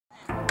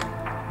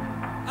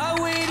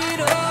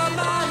waited all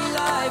my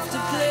life to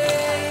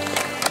play.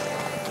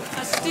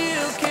 I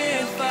still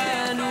can't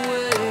find a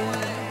way.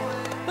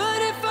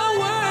 But if I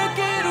work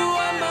it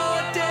one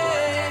more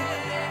day,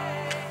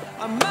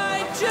 I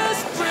might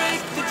just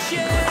break the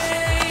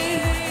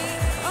chain.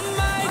 I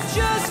might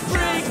just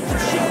break the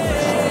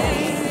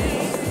chain.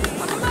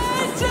 I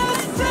might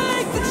just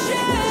break the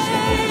chain.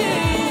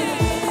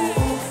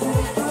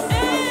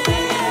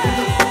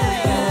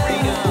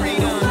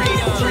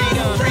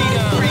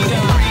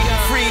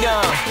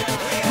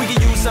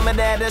 Some of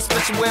that,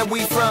 especially where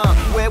we from.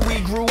 Where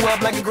we grew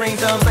up like a green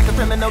thumbs, like a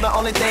criminal, the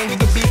only thing we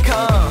could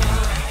become.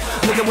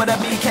 Look at what I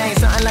became,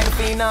 something like a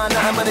phenom,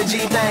 nothing but a G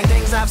thing.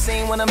 Things I've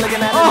seen when I'm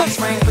looking at these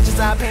frames, pictures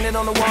I painted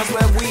on the walls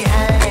where we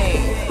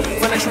hang.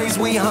 From the trees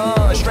we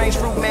hung, strange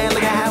fruit man,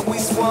 look at how we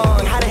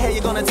swung. How the hell you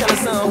gonna tell a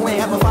son who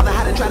ain't have a father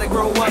how to try to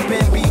grow up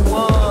and be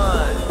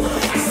one?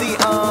 See,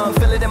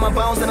 feel it in my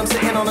bones that I'm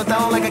sitting on the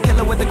throne like a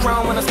killer with the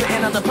chrome when I'm spitting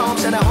out the poem.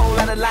 Shed a whole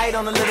lot of light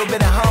on a little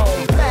bit of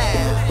home.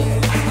 Bam.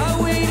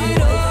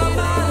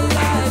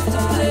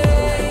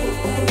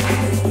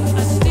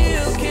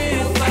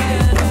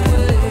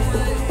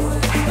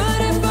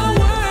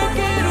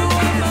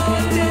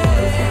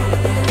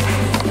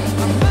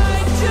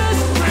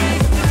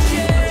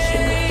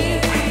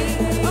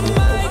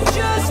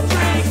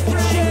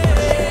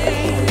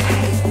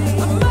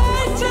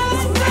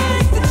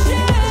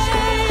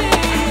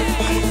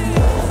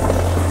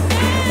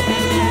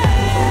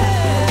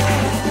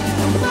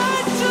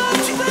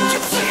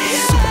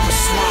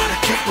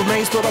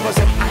 Thought I was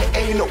an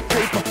IA, no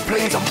paper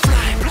planes. I'm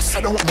flying, plus I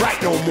don't write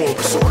no more.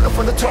 Soaring up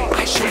on the top,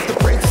 I shave the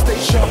brain to stay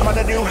sharp. Man,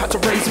 I knew how to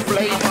raise a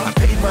blade. I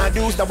paid my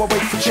dues, now I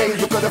wait for change.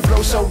 Look at the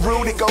flow so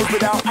rude, it goes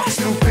without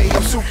absolute pay.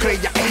 I'm so clear,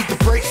 I ain't the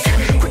break.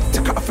 Quick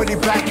to cut off any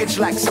baggage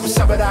like some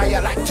samurai. I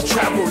like to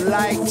travel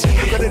light.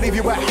 I'm gonna leave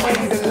you at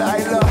home,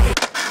 Delilah.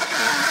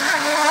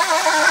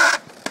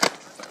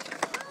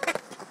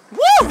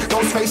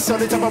 Face on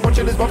the time I'm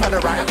watching this my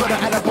panorama. I got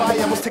an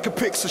alibi, I must take a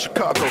pic to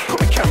Chicago.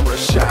 Put me camera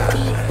shot.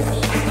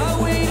 I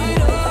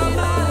waited all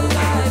my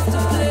life to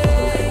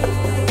play.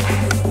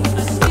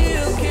 I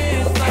still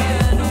can't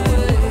find a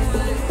way.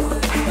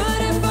 But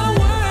if I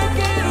work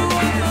it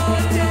one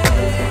more day,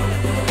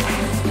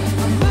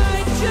 I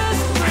might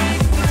just break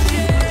the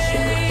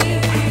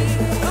chain.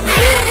 I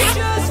might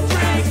just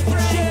break the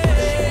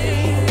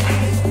chain.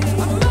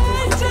 I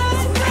might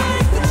just break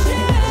the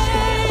chain.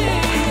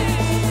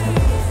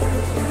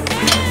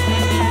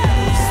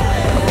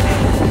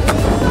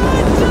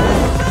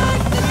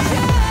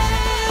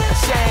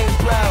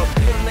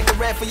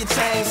 For your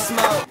chain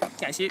smoke.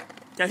 假戏，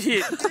假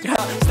戏。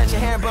 Snatch your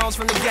hair bones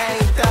from the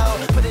game, though.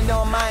 Put it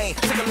on mine,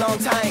 took a long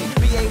time.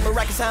 BA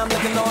miraculous, how I'm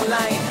looking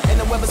online. And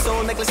the weather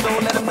soul necklace,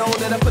 don't let them know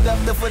that I put up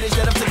the footage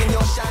that I'm taking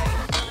your shine.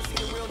 See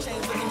the real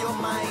change, look in your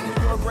mind.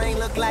 Your brain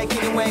look like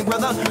anyway,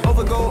 brother.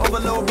 Overgo,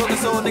 overload, broken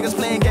soul. Niggas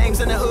playing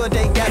games in the hood,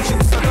 they got you,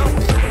 sucker.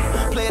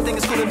 Player think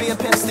it's cool to be a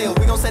pen still.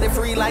 We gon' set it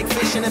free like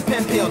fish in a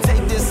pen pill.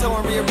 Take this hoe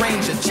and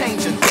rearrange it,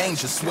 change it,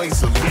 danger, sway,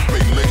 salute,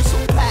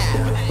 laser,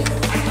 pow.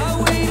 I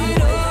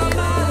waited all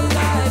my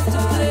life to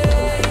play.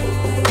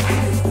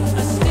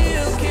 I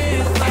still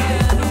can't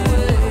find a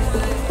way.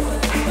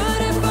 But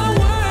if I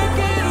work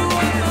it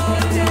one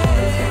more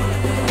day,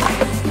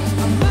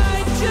 I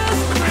might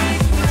just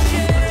break the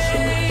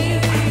chain.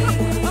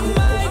 I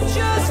might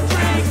just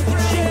break the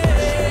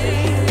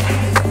chain.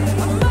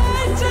 I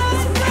might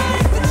just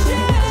break the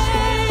chain.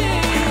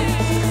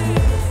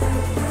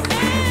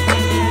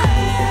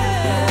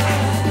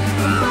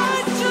 I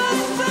might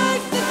just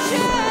break the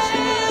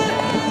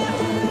chain.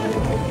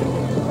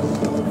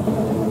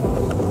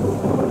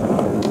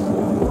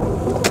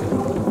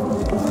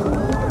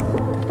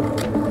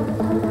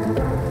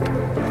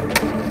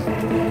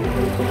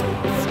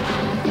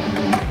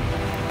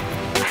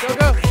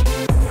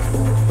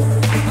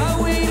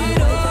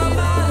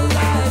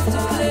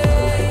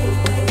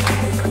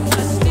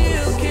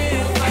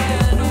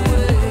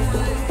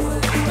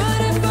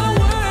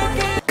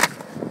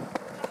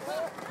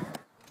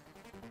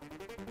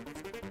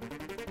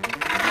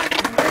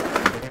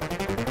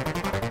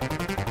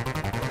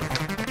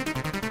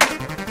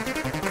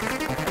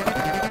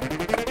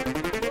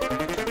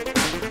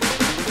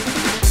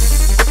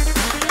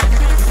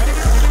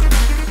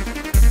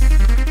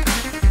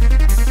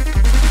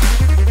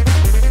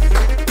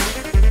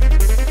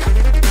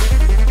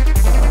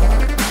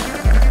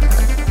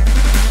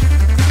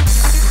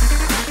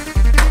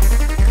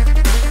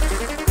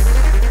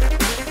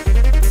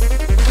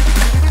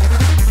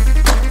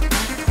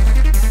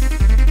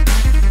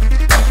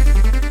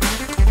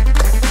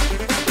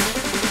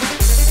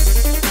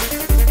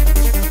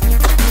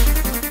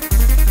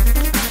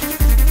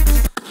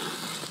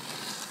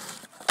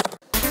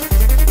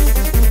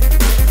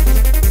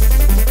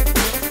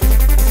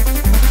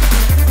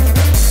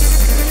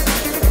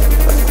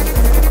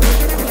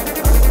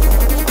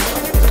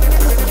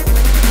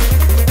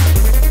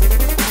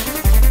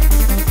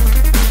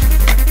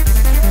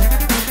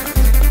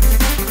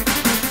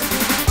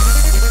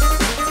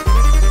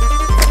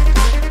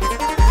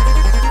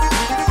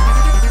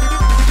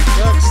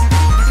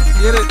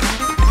 get it?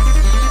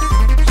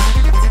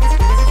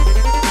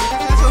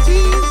 Chaz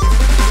Ortiz.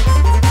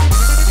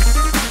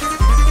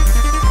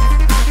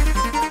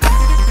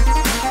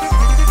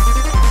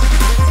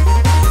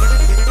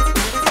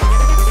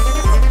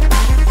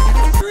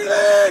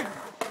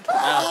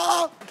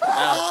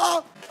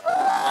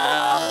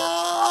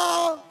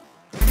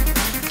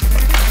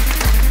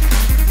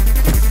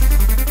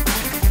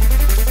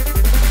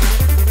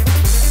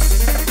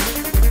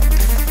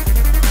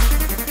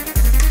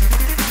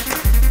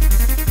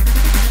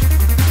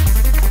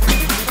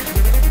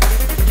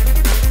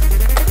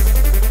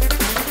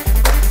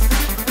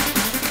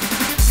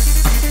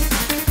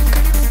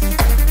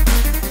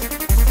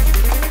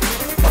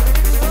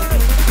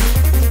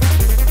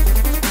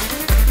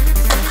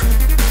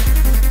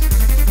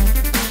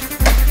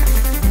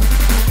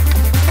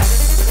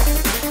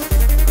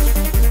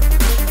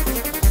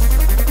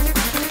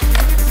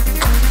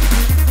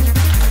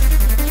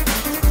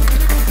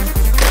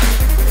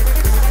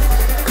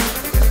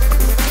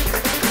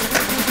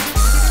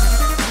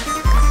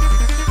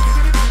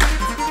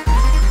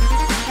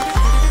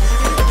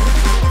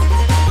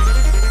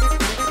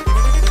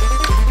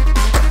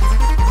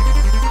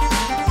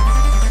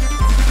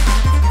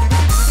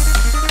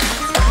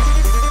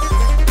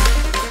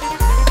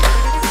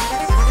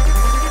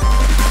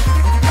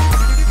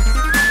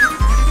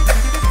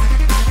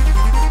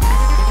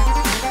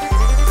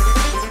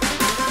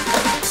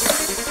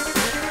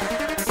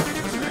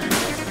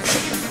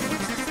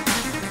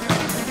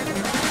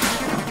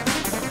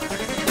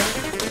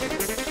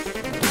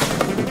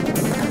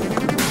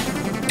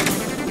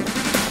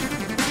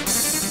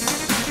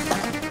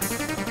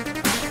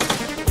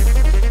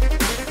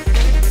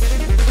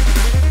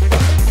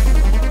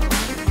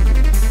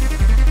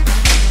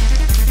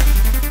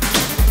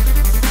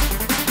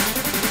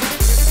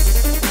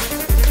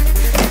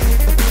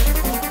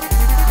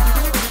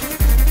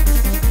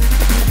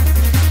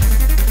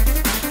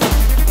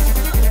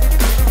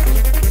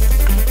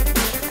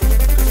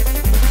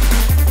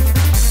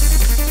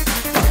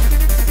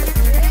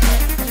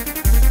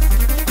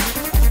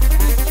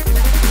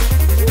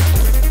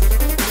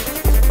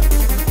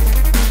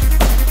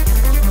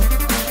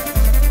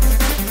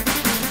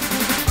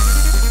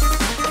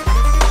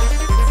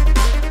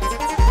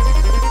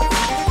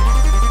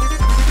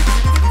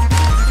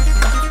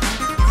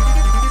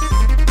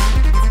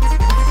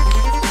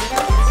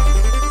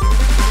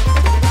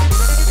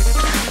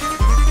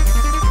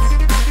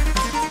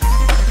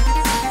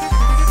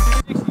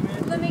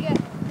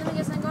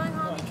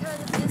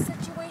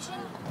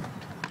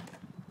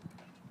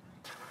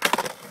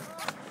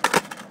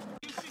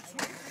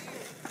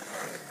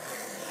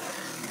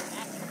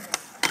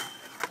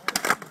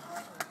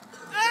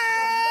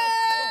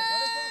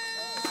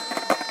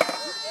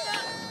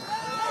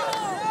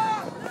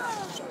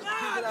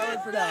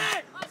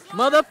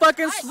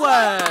 Motherfucking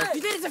swag.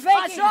 You did it to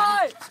fake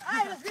it.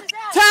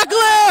 Tackle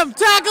him!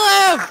 Tackle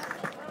him!